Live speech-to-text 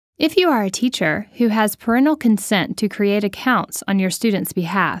If you are a teacher who has parental consent to create accounts on your students'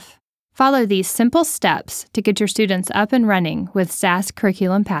 behalf, follow these simple steps to get your students up and running with SAS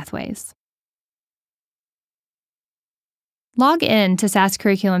Curriculum Pathways. Log in to SAS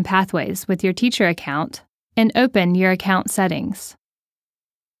Curriculum Pathways with your teacher account and open your account settings.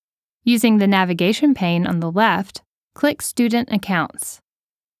 Using the navigation pane on the left, click Student Accounts.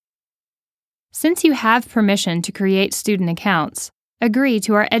 Since you have permission to create student accounts, agree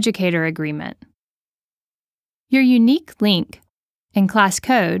to our educator agreement. Your unique link and class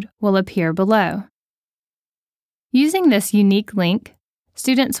code will appear below. Using this unique link,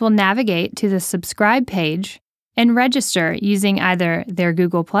 students will navigate to the Subscribe page and register using either their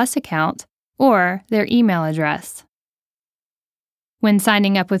Google Plus account or their email address. When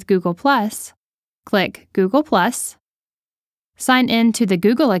signing up with Google Plus, click Google Plus, sign in to the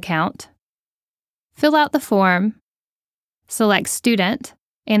Google account, fill out the form, select Student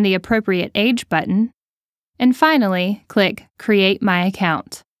and the appropriate age button, and finally click Create My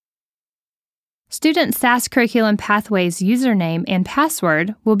Account. Student SAS Curriculum Pathways username and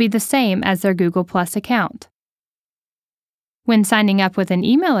password will be the same as their Google Plus account. When signing up with an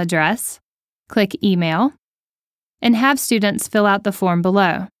email address, click Email, and have students fill out the form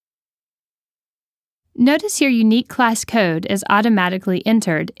below. Notice your unique class code is automatically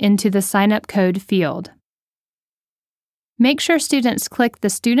entered into the Sign-up Code field. Make sure students click the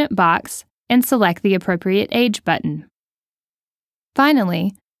Student box and select the appropriate age button.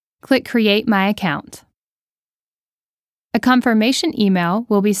 Finally, click Create My Account. A confirmation email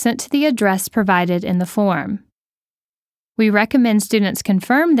will be sent to the address provided in the form. We recommend students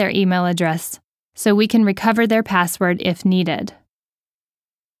confirm their email address so we can recover their password if needed.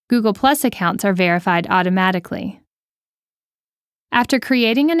 Google Plus accounts are verified automatically. After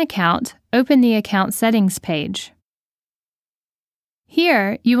creating an account, open the Account Settings page.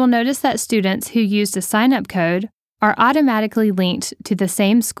 Here, you will notice that students who used a sign-up code are automatically linked to the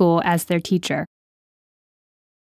same school as their teacher.